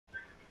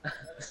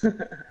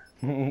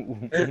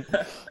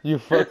You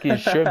fucking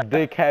shrimp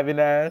dick having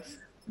ass.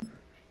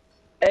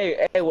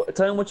 Hey,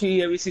 tell him what you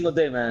eat every single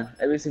day, man.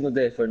 Every single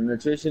day for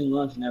nutrition,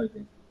 lunch, and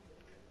everything.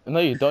 No,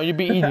 you don't. You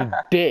be eating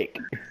dick.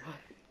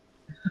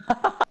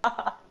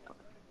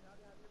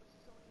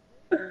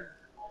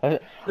 I,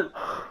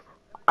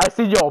 I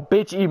see your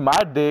bitch eat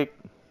my dick.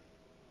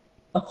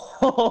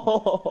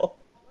 Oh.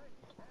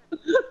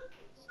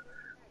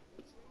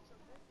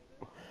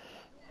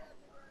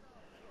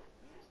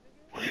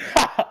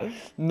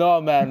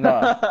 No, man,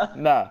 nah,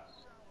 nah,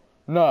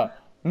 nah,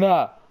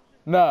 nah,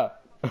 nah.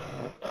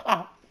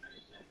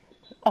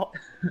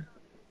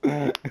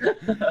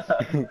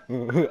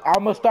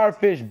 I'm a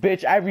starfish,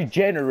 bitch. I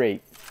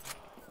regenerate.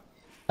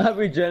 I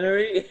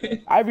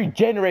regenerate. I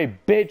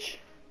regenerate, bitch.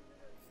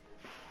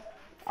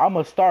 I'm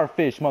a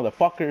starfish,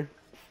 motherfucker.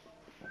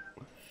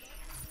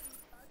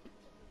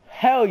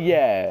 Hell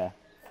yeah.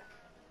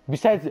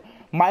 Besides,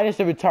 minus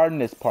the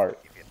retardedness part.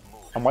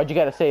 And why'd you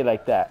gotta say it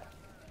like that?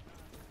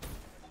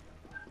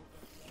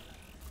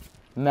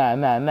 Nah,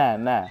 nah, nah,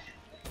 nah.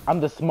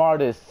 I'm the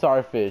smartest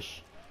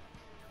starfish.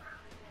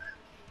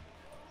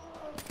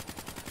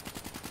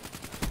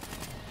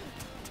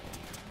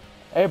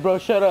 Hey, bro,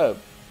 shut up.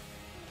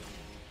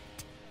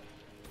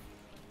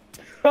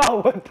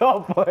 Oh, what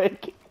the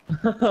fuck?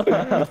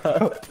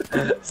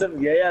 Some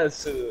gay ass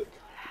suit.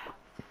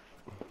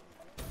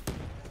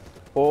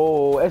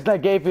 Oh, it's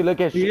not gay if you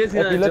look at if you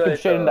look him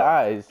straight in the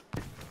eyes.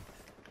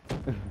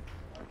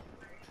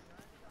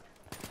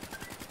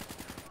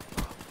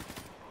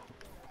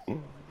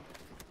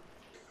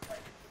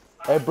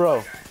 Hey,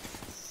 bro.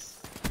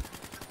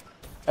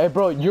 Hey,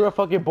 bro, you were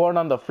fucking born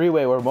on the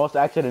freeway where most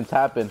accidents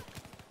happen.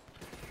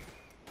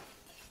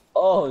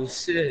 Oh,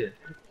 shit.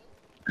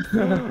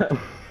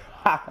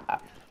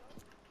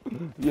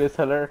 Yes,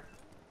 hello.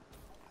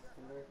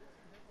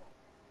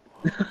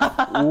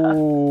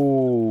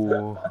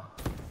 Ooh.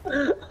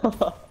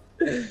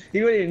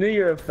 He already knew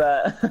you were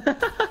fat.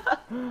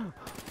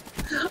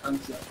 I'm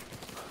sorry.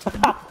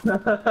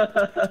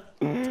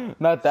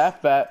 Not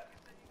that fat.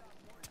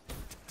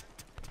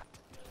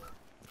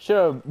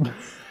 Sure.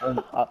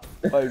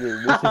 Okay,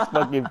 this is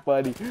fucking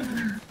funny.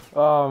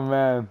 Oh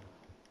man.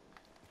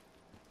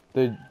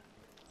 Dude.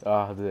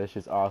 Oh, dude, that's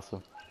just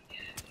awesome.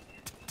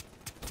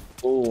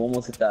 Oh,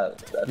 almost hit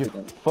that. You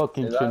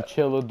fucking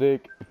chinchilla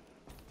dick.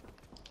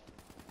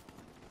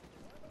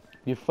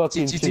 You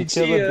fucking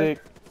chinchilla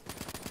dick.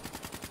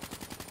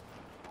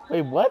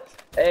 Wait, what?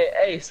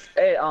 Hey,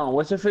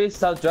 what's your face?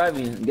 Stop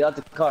driving. Get out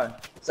the car.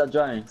 Stop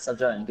driving. Stop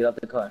driving. Get out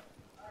the car.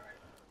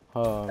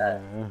 Oh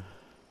man.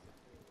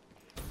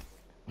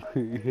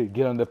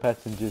 Get on the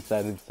passenger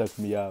side and suck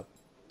me out.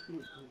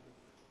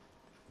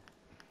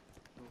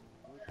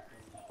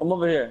 Come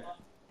over here.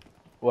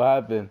 What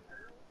happened?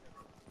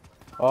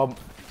 Come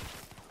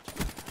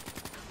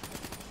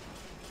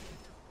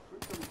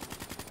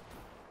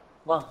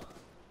on.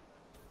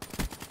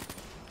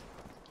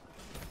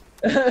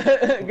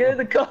 Get in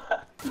the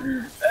car.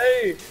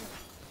 Hey.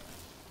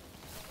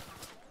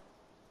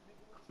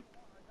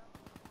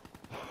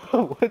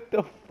 What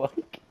the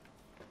fuck?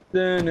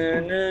 Dun,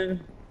 dun,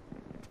 dun.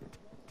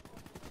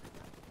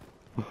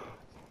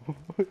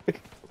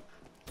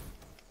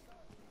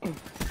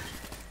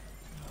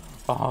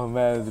 Oh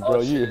man, bro, oh,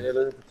 you.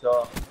 Shit.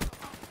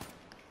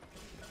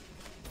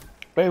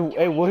 Wait,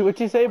 hey, what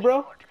you say,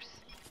 bro?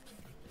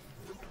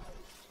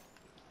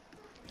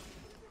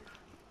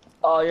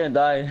 Oh, you're gonna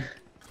die.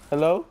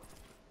 Hello?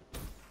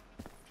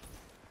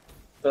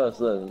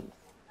 Look.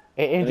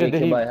 Hey, Angel,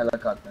 did he? By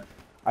helicopter.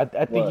 I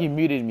think he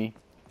muted me.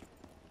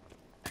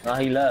 Nah,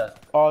 he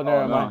left. Oh,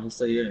 never mind. No, he's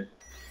still here.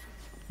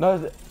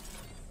 No.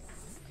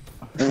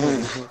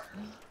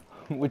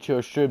 With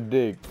your shrimp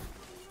dig.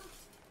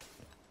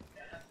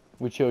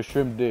 With your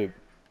shrimp dig.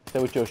 Say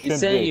with your shrimp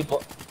dig.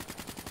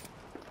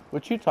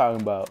 What you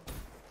talking about?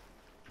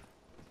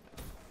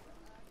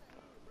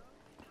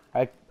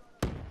 What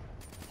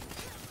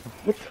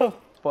the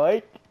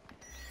fuck?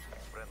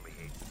 Friendly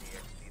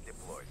HCXD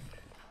deployed.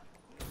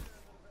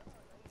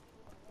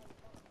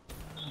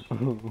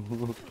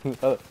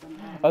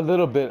 a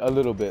little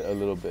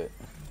bit.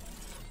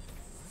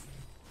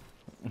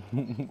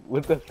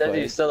 What the fuck?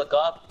 You still a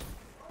cop?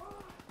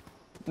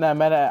 Nah,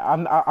 man,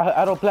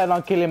 I don't plan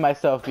on killing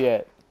myself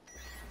yet.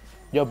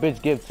 Yo,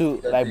 bitch, give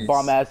two like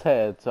bomb ass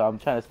heads, so I'm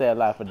trying to stay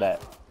alive for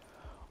that.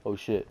 Oh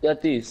shit.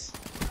 Get these.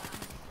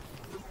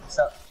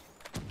 So,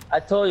 I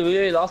told you we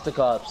already lost the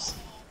cops.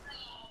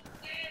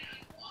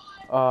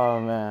 Oh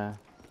man.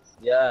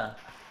 Yeah.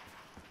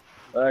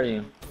 Where are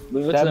you?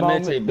 We went to the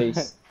military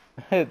base.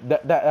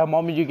 that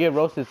moment you get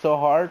roasted so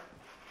hard,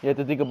 you have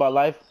to think about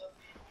life.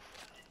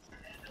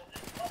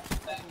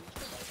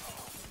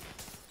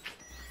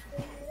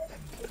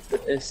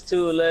 It's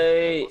too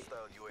late.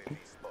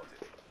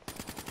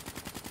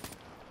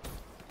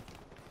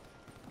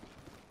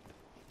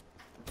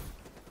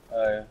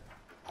 Alright.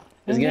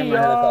 Let's get in my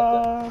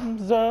helicopter.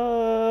 Arms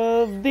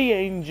of the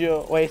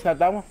angel. Wait, it's not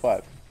that one?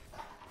 Fuck.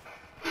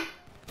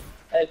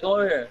 Hey, come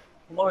over here.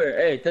 Come over here.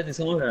 Hey, Teddy,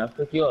 come over here. I'll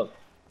pick you up.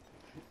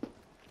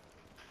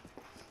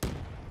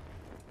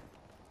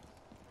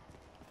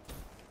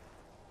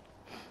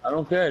 I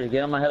don't care.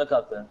 Get on my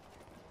helicopter.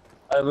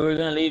 Alright, we were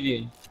gonna leave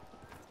you.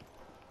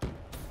 Be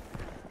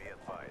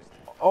advised.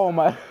 Oh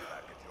my.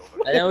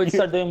 And then we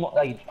start doing more,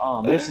 like,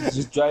 this is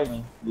just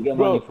driving. You get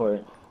Bro. money for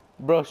it.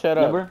 Bro, shut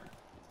up. Remember?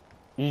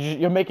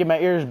 You're making my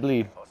ears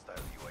bleed. Hostile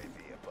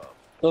UAV above.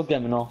 Look at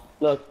me, no.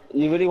 Look,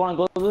 you really wanna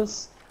go to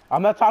this?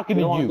 I'm not talking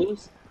You to don't wanna do you.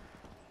 this?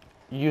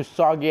 You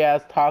soggy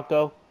ass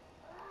taco.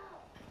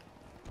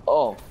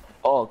 Oh,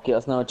 okay,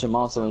 that's not what your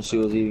mom said when she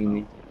was eating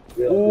me.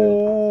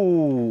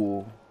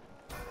 Ooh.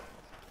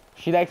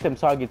 She likes them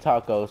soggy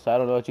tacos, so I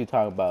don't know what you're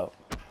talking about.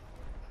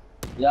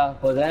 Yeah,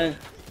 but then,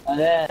 and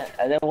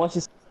then once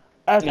you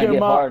Ask gonna your get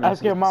mom. hard and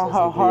Ask your she mom says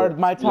how it's hard good.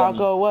 my Yummy.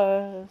 taco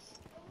was.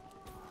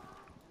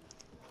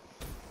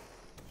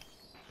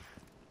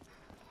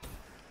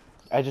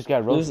 I just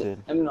got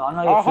roasted. I mean, I know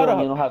Oh, you hold feel when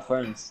up. you don't have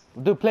friends.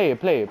 Dude, play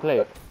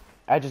it.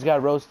 I just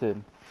got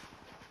roasted.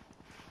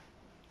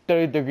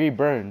 30-degree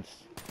burns.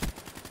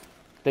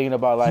 Thinking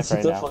about life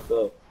Shut right the now. fuck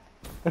up.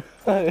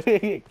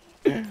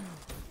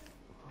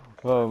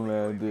 Oh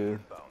man, dude.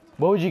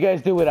 What would you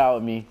guys do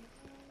without me?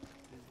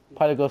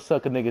 Probably go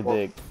suck a nigga's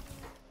dick.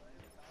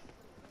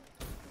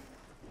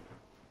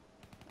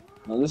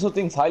 No, this whole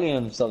thing's highly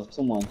on himself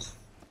too much.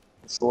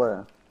 I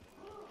swear.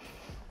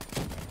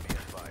 Be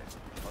advised.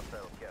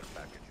 Hostile care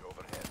package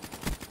overhead.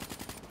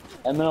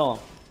 Emino,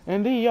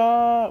 In the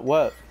yard.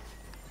 What?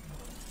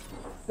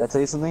 did I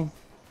tell you something?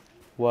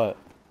 What?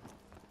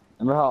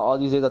 Remember how all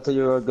these days I told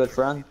you you were a good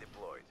friend?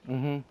 Deployed.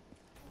 Mm-hmm.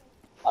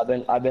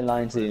 I've been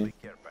lying to you.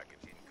 Care package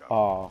incoming.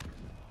 Oh.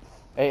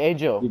 Hey,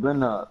 Angel. You've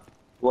been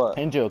what?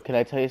 Angel, can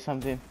I tell you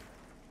something?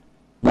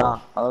 Nah,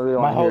 I don't really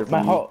want to hear it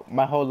from you.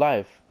 My whole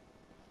life,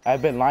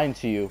 I've been lying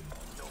to you.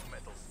 No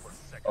medals for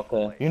second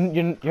Okay.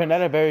 place. You're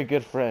not a very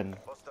good friend,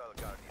 Hostile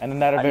guardian. and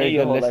not a I knew very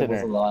your good whole life was a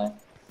listener. lie.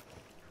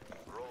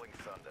 Rolling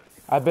thunder.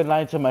 I've been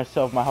lying to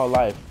myself my whole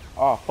life.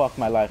 Oh, fuck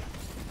my life.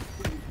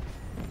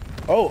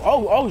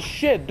 Oh,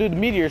 shit, dude, the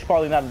meteor's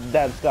falling out of the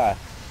damn sky.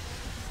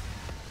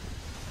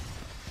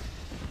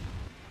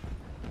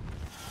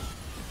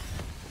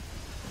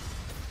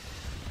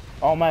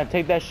 Oh man,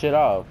 take that shit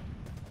off.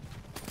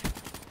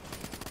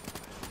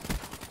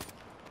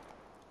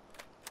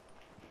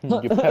 You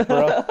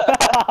pepper up.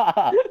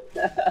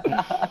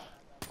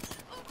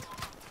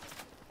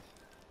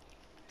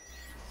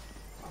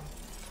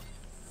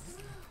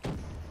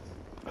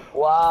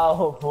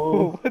 Wow.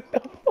 Fool. What the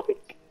fuck?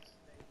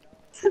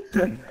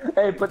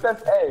 Hey, put that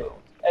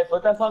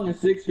song in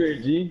 6th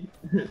grade, G.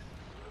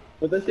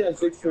 Put that shit in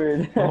 6th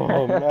grade.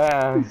 Oh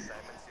man. Simon's inbound.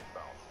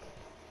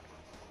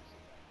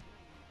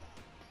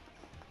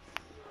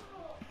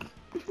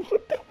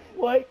 What the fuck?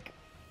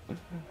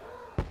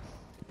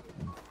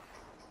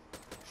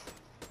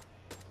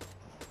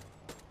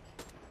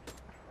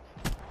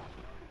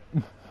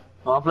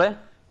 Wanna play?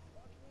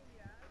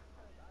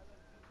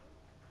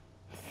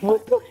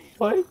 What the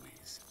fuck?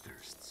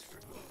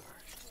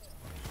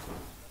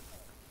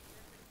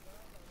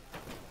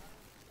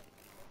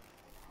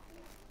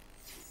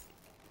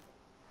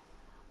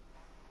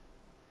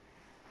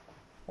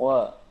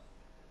 What?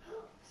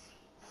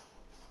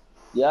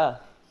 Yeah.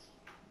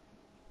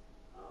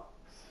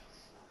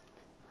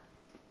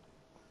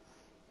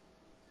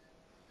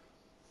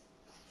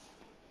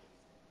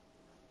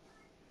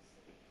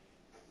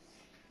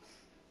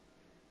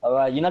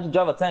 Alright, you're not to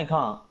drive a tank,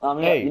 huh?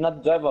 Hey. You're not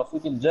to drive a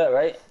freaking jet,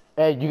 right?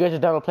 Hey, you guys are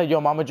down to play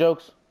Yo Mama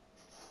jokes?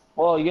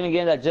 Well, you're gonna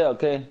get in that jet,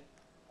 okay?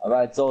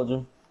 Alright,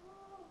 soldier.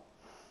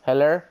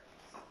 Hello?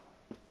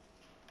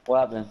 What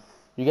happened?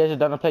 You guys are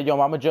down to play Yo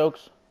Mama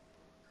jokes?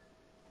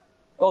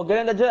 Oh, get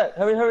in the jet!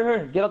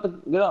 Hurry! Get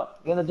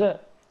out! Get in the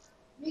jet!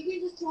 We can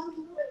just tell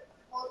them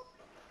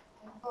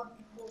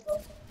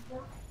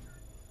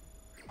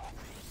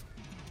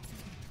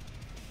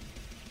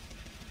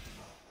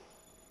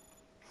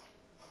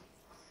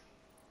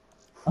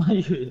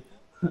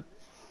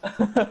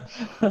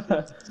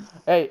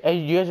Hey,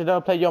 you guys are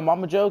down to play Yo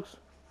Mama jokes?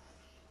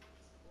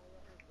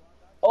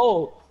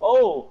 Oh!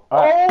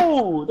 Alright.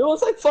 Oh! There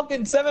was like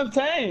fucking 7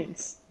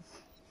 tanks!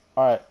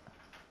 Alright.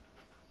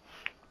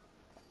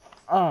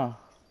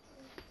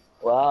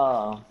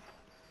 Wow.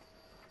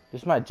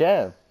 This is my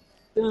jam.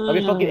 I'll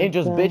be fucking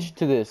Angel's bitch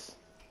to this.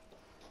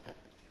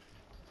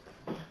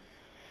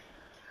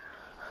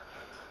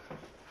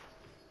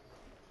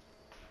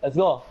 Let's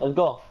go. Let's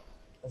go.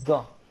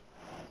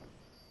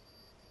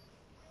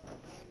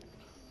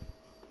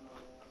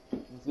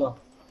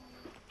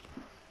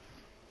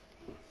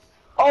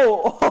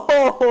 Oh!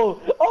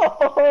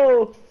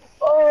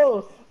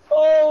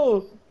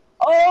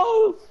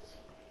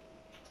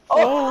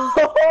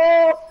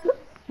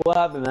 What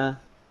happened, man?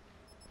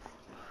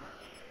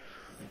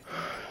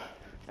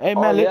 Hey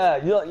Oh man, yeah,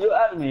 you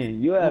at me.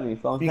 You at me.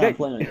 So I'm you not guys,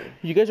 playing.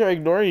 you guys are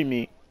ignoring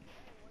me.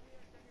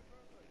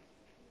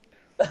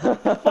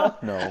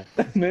 Fuck no.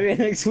 Maybe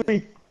next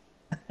week.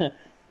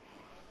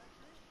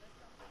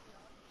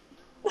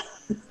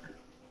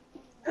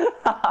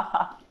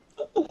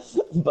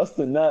 Bust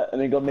a nut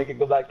and then go make it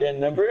go back in,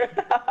 remember?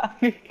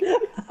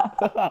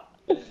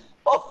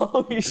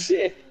 Oh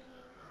shit.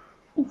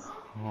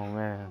 Oh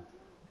man.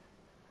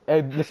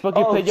 Hey, let's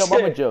fucking Oh, play your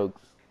mama shit.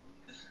 jokes.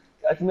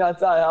 Catch me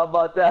outside. How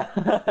about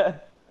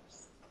that?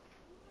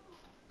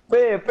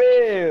 Pew,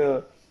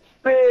 pew,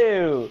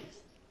 pew.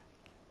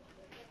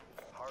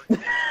 Hard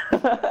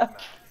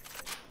match.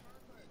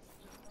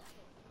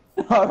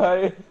 All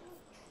right.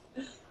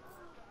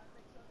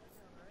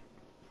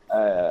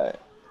 Alright.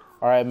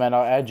 Alright, man,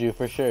 I'll add you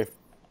for sure.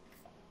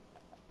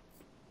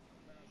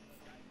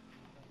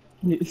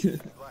 Black Ops.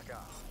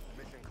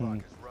 Mission clock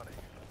is running.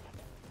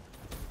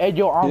 Hey,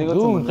 yo, I'm You go to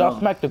goons. I'll Monroe.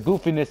 smack the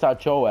goofiness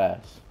out your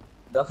ass.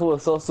 That fool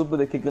was so stupid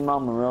they kicked him out,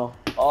 Monroe.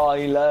 Oh,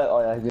 he left. Oh,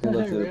 yeah, he didn't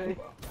go to. Really?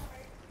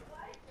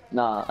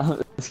 Nah,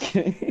 I'm just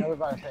kidding.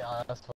 Everybody say, oh, that's